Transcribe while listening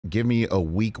give me a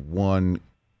week one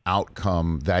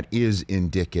outcome that is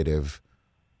indicative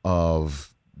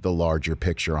of the larger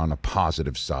picture on a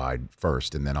positive side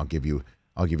first, and then I'll give you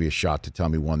a shot to tell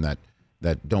me one that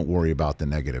don't worry about the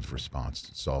negative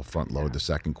response. So I'll front load the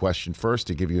second question first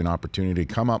to give you an opportunity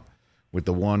to come up with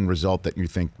the one result that you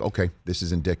think, okay, this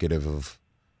is indicative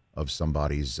of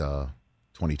somebody's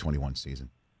 2021 season.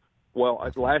 Well,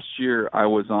 last year I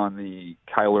was on the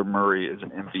Kyler Murray as an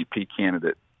MVP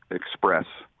candidate express,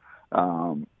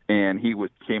 and he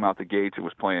came out the gates and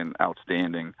was playing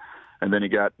outstanding, and then he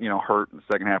got hurt in the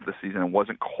second half of the season and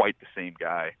wasn't quite the same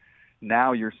guy.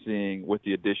 Now you're seeing, with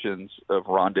the additions of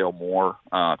Rondale Moore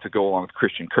to go along with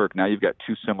Christian Kirk, now you've got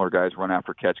two similar guys, run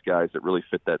after catch guys that really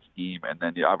fit that scheme, and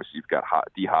then obviously you've got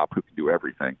D-Hop who can do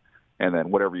everything, and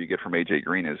then whatever you get from A.J.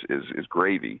 Green is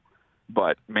gravy.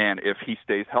 But man, if he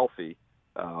stays healthy,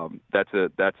 that's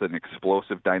an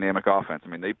explosive, dynamic offense. I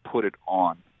mean, they put it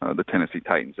on the Tennessee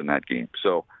Titans in that game.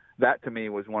 So that to me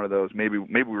was one of those. Maybe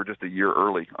we were just a year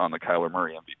early on the Kyler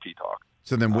Murray MVP talk.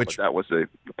 So then, that was a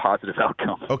positive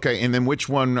outcome. Okay, and then which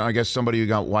one? I guess somebody who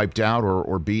got wiped out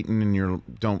or beaten, and you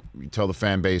tell the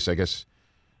fan base. I guess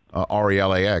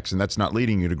RELAX, and that's not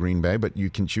leading you to Green Bay, but you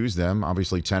can choose them.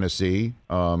 Obviously, Tennessee,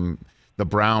 the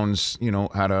Browns.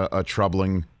 Had a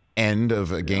troubling end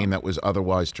of a game that was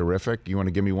otherwise terrific. You want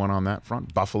to give me one on that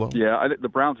front? Buffalo? Yeah, I think the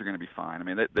Browns are going to be fine. I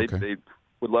mean, they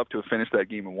would love to have finished that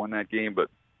game and won that game,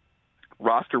 but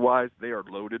roster-wise, they are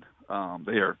loaded.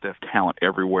 They have talent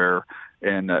everywhere,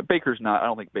 and Baker's not. I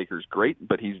don't think Baker's great,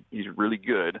 but he's really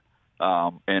good,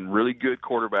 and really good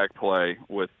quarterback play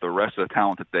with the rest of the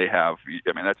talent that they have.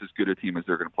 I mean, that's as good a team as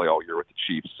they're going to play all year with the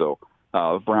Chiefs. So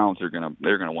the Browns are going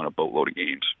to win a boatload of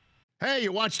games. Hey,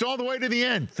 you watched all the way to the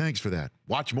end. Thanks for that.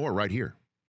 Watch more right here.